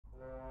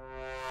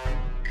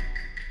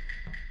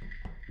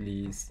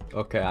please.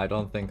 Okay, I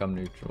don't think I'm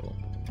neutral.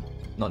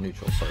 Not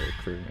neutral, sorry, a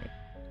crewmate.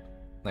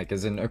 Like,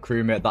 as in a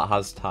crewmate that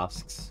has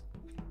tasks.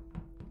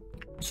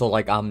 So,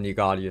 like, I'm the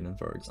Guardian,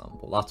 for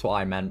example. That's what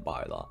I meant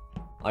by that.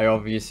 I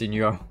obviously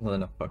knew I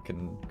wasn't a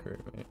fucking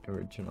crewmate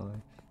originally.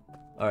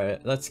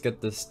 Alright, let's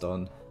get this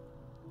done.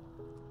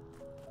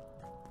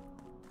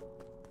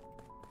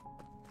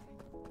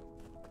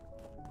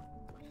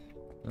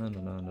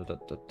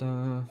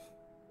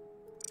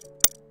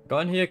 Go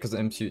in here because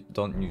imps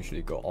don't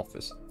usually go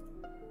office.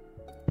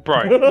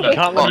 Bro, you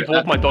can't let me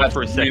walk my dog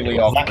for a second. Really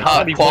You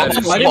can't be I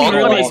didn't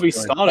realize we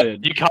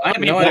started. You can't I let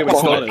had me no walk idea we my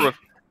dog started.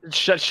 for a...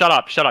 Shut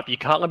up, shut up. You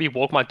can't let me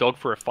walk my dog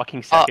for a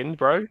fucking second,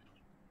 bro.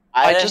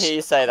 I didn't hear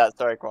you say that,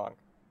 sorry, Kwong.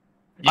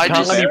 You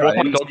can't let me walk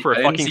my dog for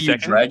a fucking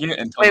second.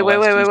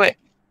 Wait.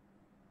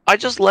 I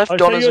just left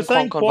Donna's and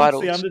Quonk on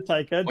vitals. The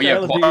Undertaker. Oh, yeah,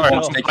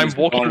 I'm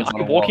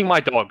walking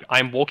my dog.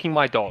 I'm walking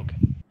my dog.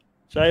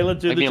 Jailer,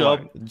 do the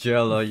job.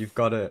 Jailer, you've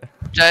got it.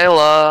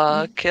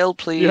 Jailer, kill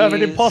please. You have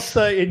an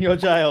imposter in your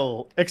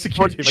jail.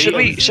 Execute him. Should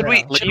we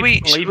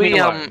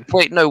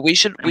wait, no, we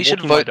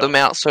should vote them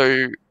out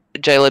so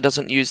Jailer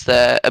doesn't use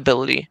their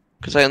ability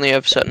because they only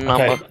have a certain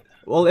number.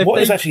 Well, if what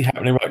is actually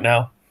happening right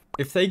now?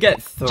 If they get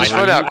 3,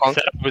 I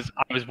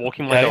was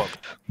walking my dog.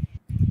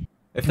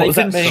 If they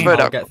can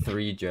somehow get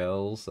 3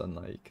 jails, then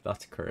like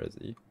that's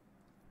crazy.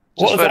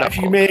 What does that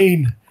actually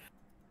mean?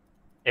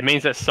 It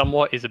means that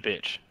somewhat is a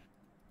bitch.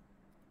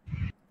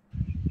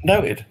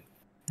 Noted.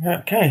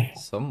 Okay.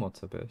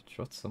 Somewhat's a bitch.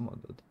 What someone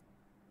did?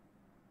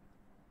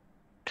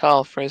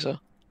 Carl Fraser.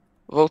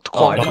 Vote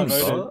Oh, I Quonk. didn't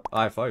vote.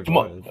 I voted.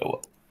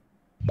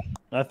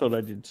 I thought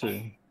I did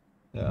too.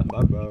 Yeah,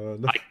 my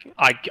bad.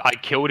 I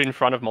killed in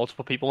front of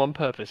multiple people on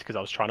purpose because I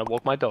was trying to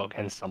walk my dog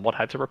and somewhat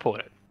had to report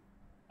it.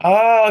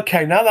 Ah,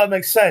 okay, now that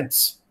makes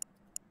sense.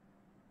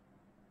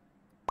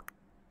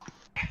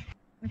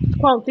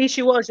 Well, the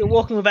issue was you're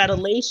walking without a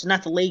leash, and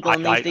that's illegal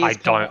in these days. I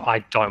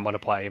don't want to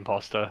play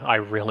imposter. I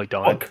really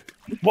don't.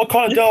 What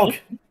kind of dog?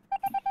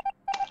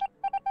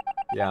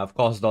 Yeah, of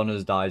course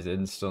Donna's dies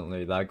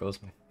instantly. There goes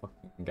my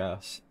fucking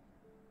guess.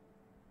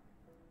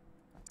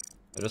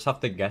 I just have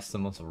to guess the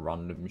most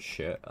random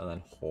shit and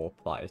then hope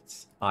that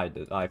it's... I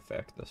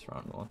faked this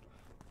round one.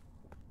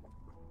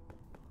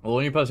 Well, the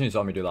only person who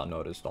saw me do that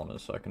note is Donna,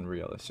 so I can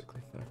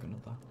realistically fake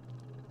another.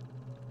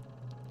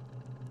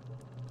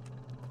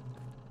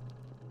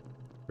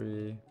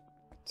 3,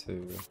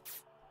 2,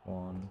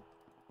 1,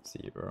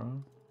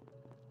 0.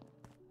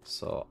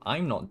 So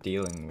I'm not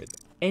dealing with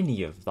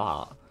any of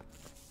that.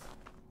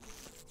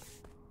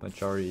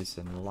 Majority's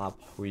in lab.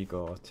 We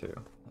go to.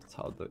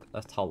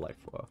 That's how life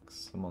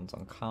works. Someone's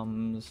on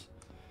cams.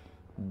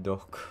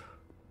 Duck.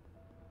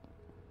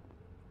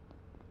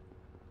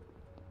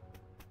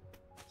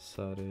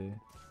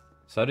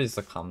 Sadi's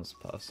the cams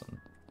person.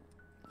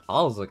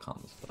 Carl's the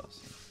cams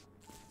person.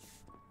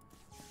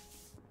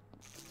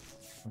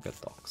 I'll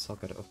get docs. I'll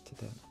get it up to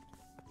date.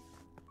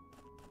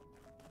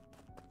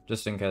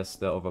 Just in case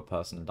the other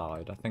person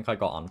died. I think I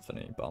got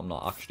Anthony, but I'm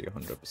not actually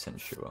 100%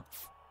 sure.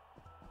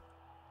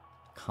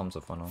 Cams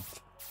have gone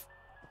off.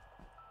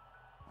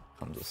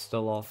 Cams are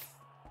still off.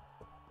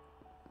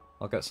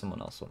 I'll get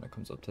someone else when it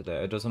comes up to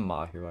date. It doesn't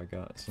matter who I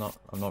get. It's not.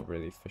 I'm not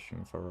really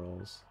fishing for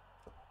roles.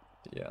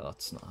 But yeah,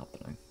 that's not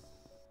happening.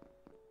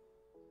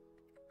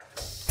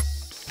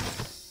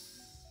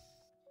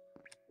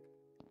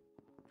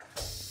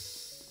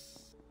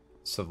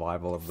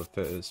 Survival of the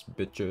fittest,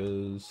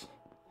 bitches.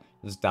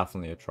 There's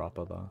definitely a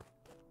trapper there.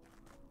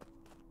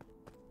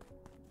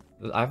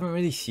 I haven't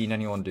really seen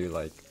anyone do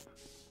like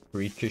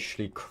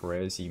freakishly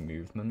crazy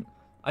movement.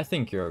 I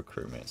think you're a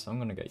crewmate, so I'm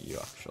gonna get you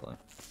actually.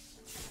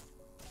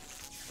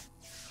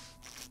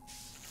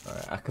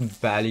 Alright, I can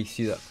barely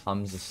see that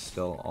cams are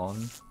still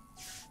on.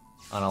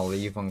 And I'll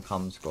leave when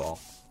cams go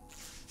off.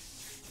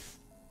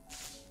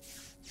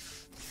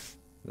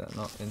 They're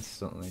not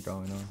instantly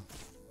going off.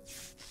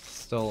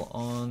 Still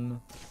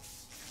on.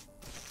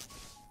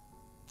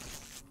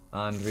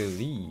 And we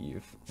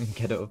leave and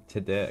get it up to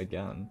date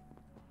again.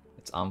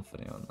 It's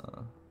Anthony on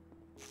there.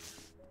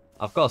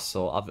 I've got a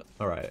soul.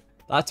 Alright.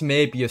 That's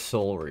maybe a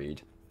soul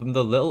read. From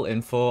the little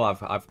info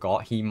I've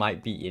got, he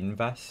might be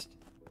invest.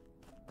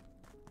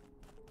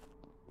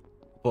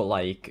 But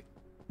like,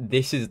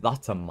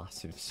 that's a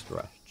massive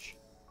stretch.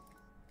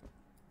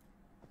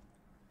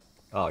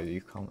 Oh,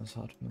 you commerce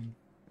admin.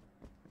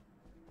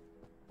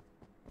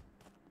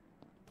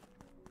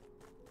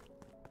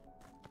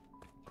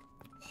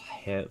 I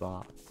hate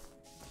that.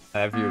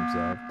 Have you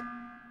observed?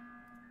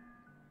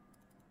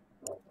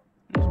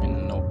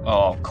 No.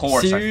 Oh, of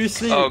course.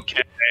 Seriously?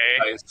 Okay.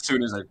 As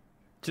soon as I... Do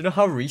you know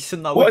how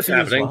recent that was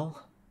as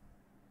well?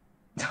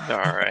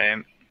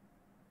 Alright.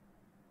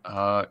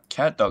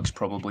 Cat Dog's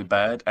probably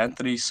bad.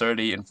 Anthony,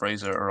 Surdy, and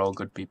Fraser are all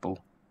good people.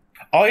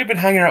 I've been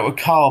hanging out with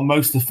Carl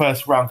most of the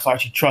first round because I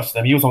actually trusted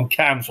him. He was on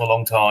cams for a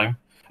long time.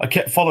 I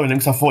kept following him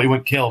because I thought he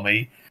wouldn't kill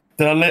me.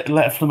 Then I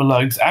left him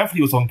alone because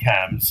Anthony was on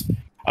cams.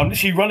 I'm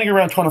literally running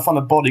around trying to find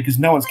a body because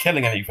no one's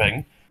killing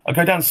anything. I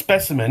go down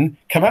Specimen,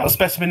 come out of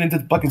Specimen into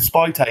the fucking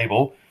spy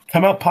table,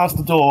 come out past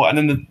the door, and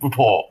then the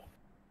report.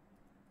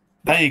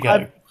 There you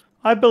go.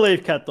 I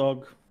believe Cat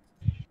Dog.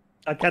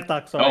 Cat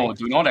Duck, sorry. Oh,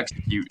 do not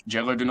execute.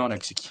 Jailer, do not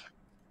execute.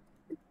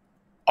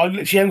 I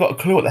literally haven't got a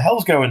clue what the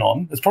hell's going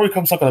on. There's probably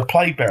come some kind of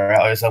plague bearer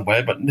out here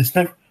somewhere, but there's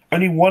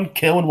only one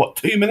kill in, what,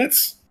 2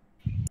 minutes?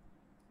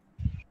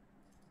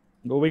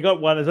 Well, we got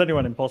one. There's only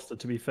one imposter,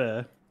 to be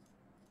fair.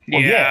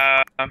 Well,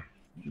 yeah, The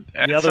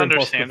it's other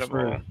understandable.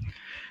 imposter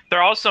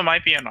There also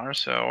might be an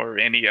Arso or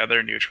any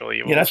other neutral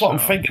evil. Yeah, that's what I'm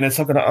so- thinking. There's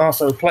some kind of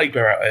arsehole plague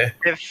bearer out here.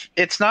 If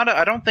it's not,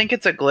 I don't think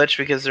it's a glitch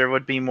because there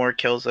would be more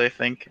kills. I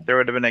think there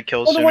would have been a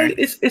kill By the sooner. way,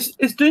 is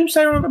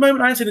Doomsayer on at the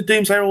moment? I ain't seen a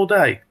Doomsayer all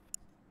day.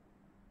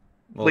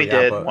 Well, we yeah,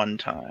 did but one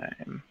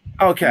time.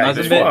 Okay, Hasn't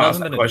that's been, why I asked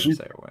hasn't that been a question.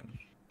 Doomsayer win.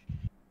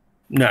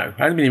 No,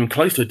 I haven't been even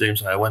close to a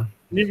Doomsayer win.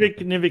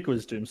 Nivik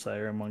was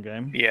Doomsayer in one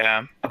game.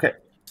 Yeah, Okay,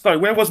 so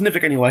where was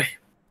Nivik anyway?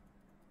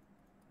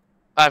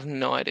 I have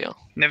no idea.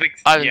 Nivik.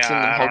 I haven't yeah, seen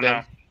them I whole don't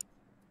know.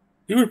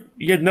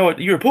 You had no,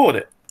 you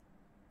reported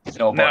it.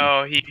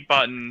 No, he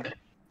buttoned.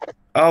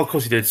 Oh, of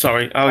course he did.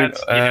 Sorry. Oh,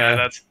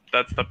 That's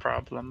the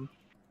problem.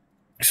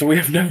 So we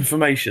have no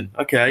information.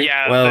 Okay.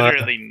 Yeah, well,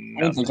 literally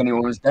I don't think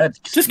anyone was dead.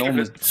 just no give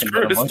one it, was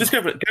screw it. Just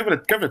give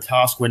it a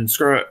task win.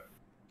 Screw it.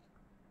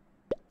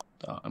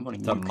 I'm only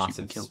It's a one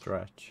massive kill.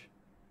 stretch.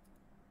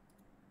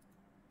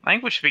 I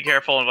think we should be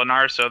careful of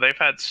Anarso. They've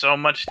had so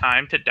much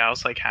time to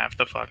douse like half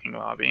the fucking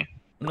lobby.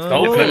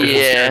 Soul Clip is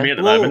scaring me at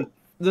the moment.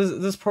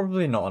 There's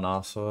probably not an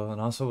Arso. An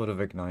Arso would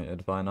have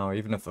ignited by now,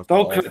 even if the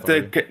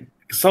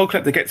Soul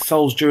Clip that gets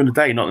souls during the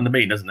day, not in the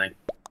mean, doesn't he?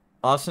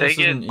 Arsonist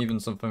isn't even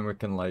something we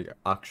can like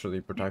actually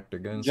protect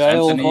against.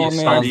 Jail Anthony, for me,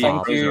 Sandy,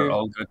 thank Fraser, you.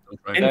 All good,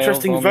 right?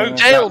 Interesting Jail for vote. me.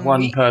 Jail That one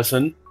me.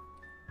 person.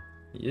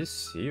 He is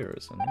seer,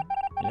 isn't he?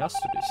 He has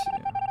to be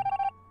seer.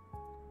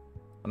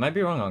 I might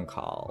be wrong on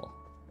Carl.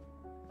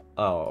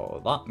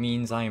 Oh, that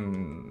means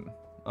I'm...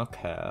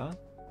 Okay.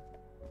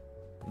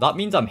 That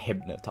means I'm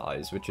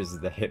hypnotized, which is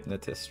the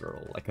hypnotist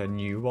role. Like a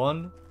new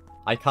one.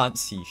 I can't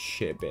see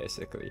shit,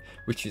 basically.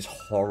 Which is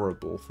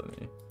horrible for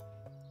me.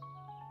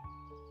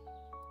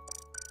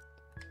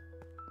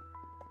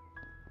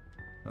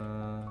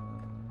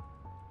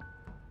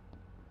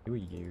 Who are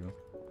you?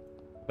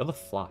 You're the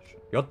Flash.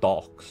 You're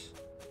Docs.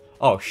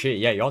 Oh shit,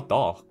 yeah, you're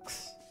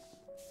Docs.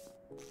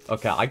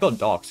 Okay, I got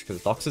Docs,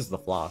 because Docs is the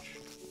Flash.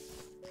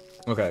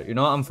 Okay, you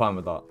know what? I'm fine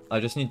with that. I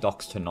just need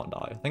Docs to not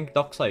die. I think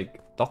Docs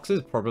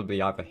is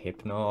probably either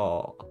Hypno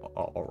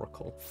or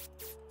Oracle.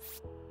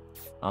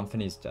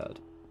 Anthony's dead.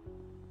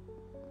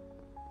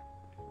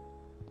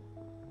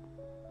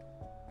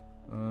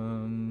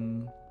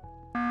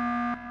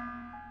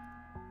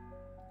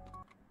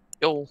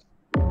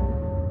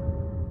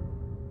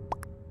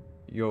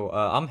 Yo,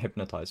 I'm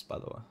hypnotized, by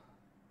the way.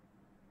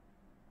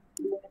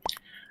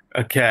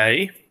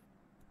 Okay.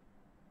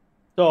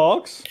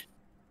 Dogs.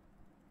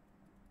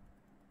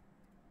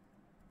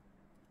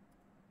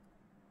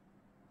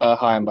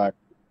 Hi, I'm back.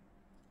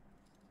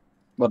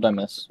 What did I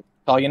miss?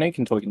 Oh, you know you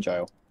can talk in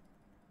jail.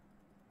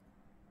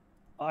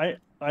 I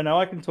know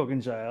I can talk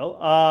in jail.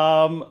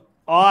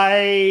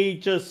 I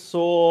just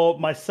saw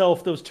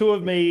myself. There was two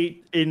of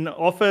me in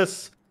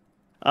office,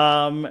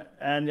 and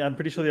I'm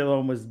pretty sure the other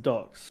one was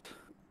Docs.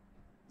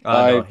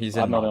 No, he's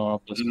in I'm not in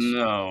now. office.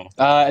 No.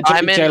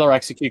 Jailer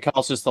execute.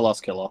 Carl's just the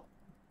last killer.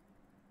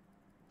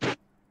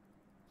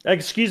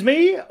 Excuse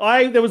me?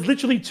 There was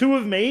literally two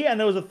of me, and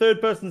there was a third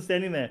person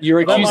standing there. You're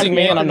That might accusing be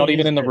me, and I'm not Anthony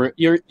even in the instead. room.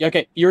 You're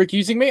okay. You're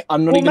accusing me.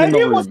 I'm not Well, even in the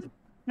maybe it room. wasn't.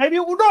 Maybe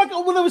it,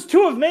 well, there was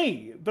two of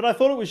me, but I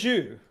thought it was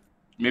you.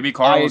 Maybe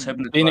Carl was I've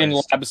hypnotized. been in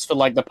labs for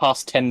like the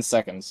past 10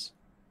 seconds.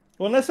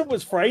 Well, unless it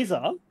was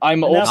Fraser.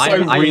 I'm And now also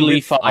Fraser-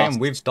 really fast. I am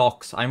with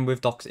Docs. I'm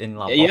with Docs in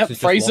lab. Yep, Docs has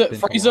just walked into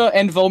Fraser lab.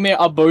 and Volmir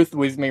are both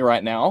with me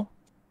right now.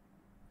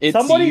 It's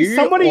Somebody, you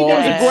there was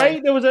Yeah. a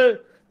grey.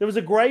 There was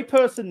a grey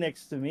person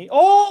next to me.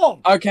 Oh,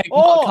 Okay,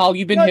 oh, Carl,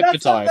 you've been no,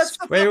 hypnotized.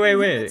 Wait.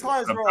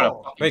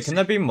 Bro, Wait, can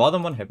there be more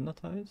than one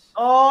hypnotized?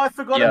 Oh, I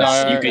forgot Yes,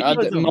 about you that.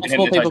 could-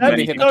 multiple hypnotize people can be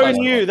many That's people. so hypnotized.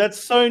 new. That's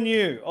so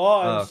new. Oh,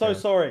 I'm so okay.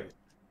 sorry.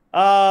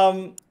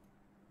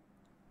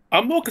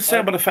 I'm more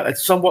concerned by the fact that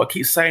someone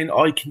keeps saying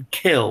I can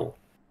kill.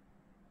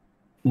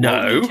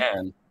 no, you No.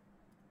 can.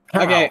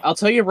 Okay, I'll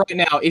tell you right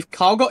now, if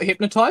Carl got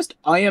hypnotized,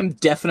 I am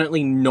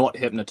definitely not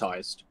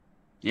hypnotized.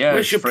 Yeah,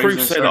 Where's your Fraser, proof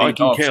saying Sturdy, I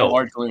can Doc, kill? So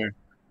hard clear.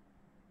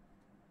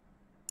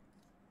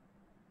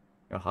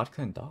 You're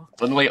hardcore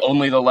Docs. Literally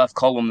only the left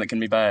column that can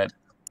be bad.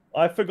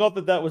 I forgot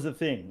that was a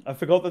thing. I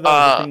forgot that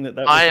was a thing. That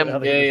was I am- how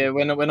they- Yeah,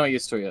 we're not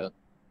used to it.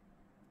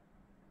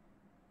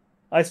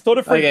 I sort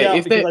of freaked Okay, out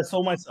if because there- I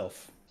saw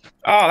myself.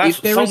 Oh, that's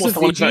If there someone's is a the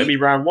one voting VG me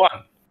round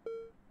one.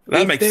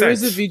 That If makes there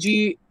is sense. a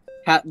VG,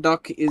 Hat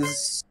Duck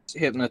is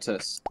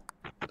hypnotist.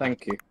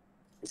 Thank you.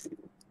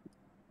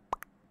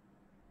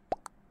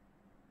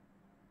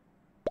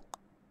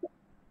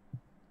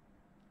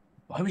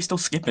 Why are we still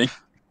skipping?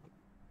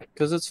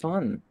 Because it's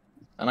fun.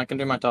 And I can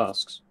do my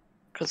tasks.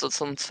 Because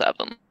it's on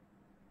 7.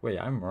 Wait,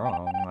 I'm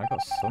wrong. I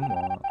got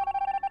somewhat.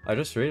 I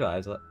just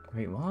realized that.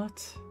 Wait,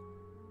 what?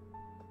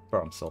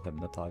 Bro, I'm still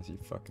hypnotized. You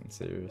fucking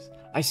serious?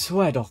 I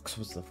swear Docs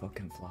was the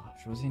fucking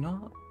Flash. Was he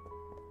not?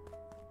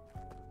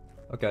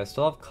 Okay, I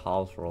still have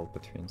Carl's role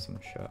between some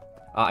shit.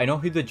 I know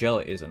who the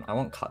jailer isn't. I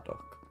want Cat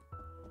Duck.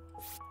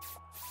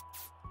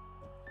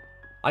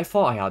 I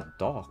thought I had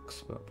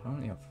Docs, but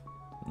apparently I've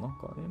not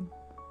got him.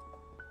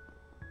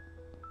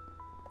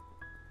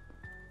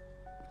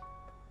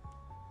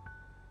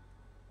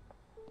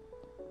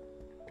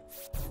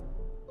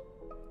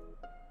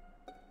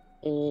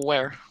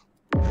 Where?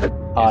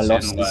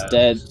 Lost is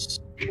dead.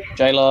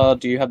 Jailer,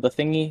 do you have the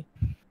thingy?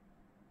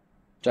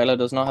 Jailer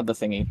does not have the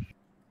thingy.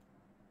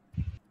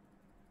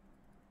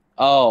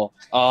 Oh.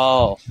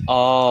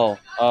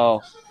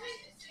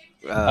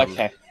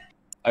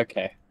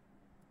 Okay.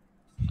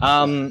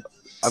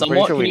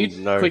 Somewhat, sure can you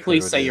quickly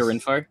say your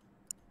info?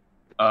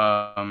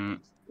 Yeah,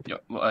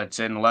 well, it's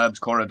in labs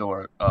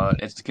corridor.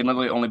 It can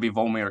literally only be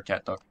Volmir or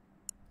Cat Duck.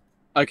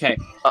 Okay.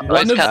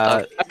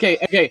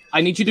 Okay.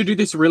 I need you to do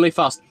this really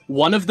fast.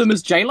 One of them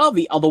is Jailer,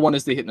 the other one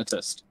is the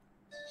hypnotist.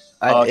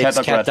 It's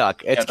Cat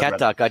Duck. It's Cat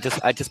Duck. I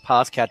just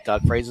passed Cat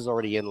Duck. Fraser's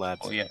already in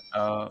labs. Oh yeah.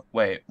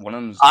 Wait. One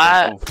of them's.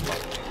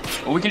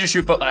 Well, we can just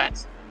shoot both.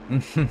 No,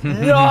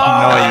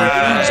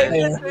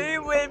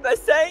 you win by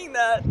saying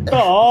that.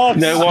 Oh,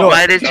 no!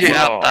 Why did you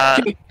have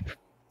that?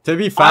 To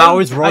be fair, I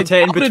was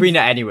rotating between it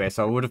anyway,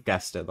 so I would have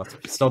guessed it. That's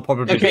still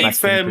probably the best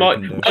thing my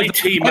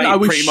teammate. I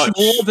was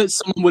sure that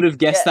someone would have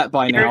guessed that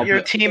by now. Your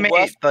teammate,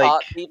 my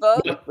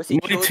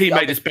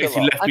teammate just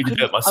basically left me to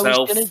do it myself. I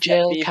was gonna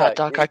jail Cat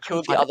Duck. I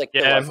killed the other.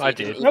 Yeah, I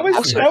did. That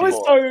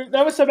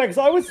was so bad because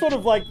I was sort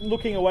of like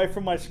looking away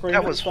from my screen.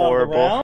 That was horrible.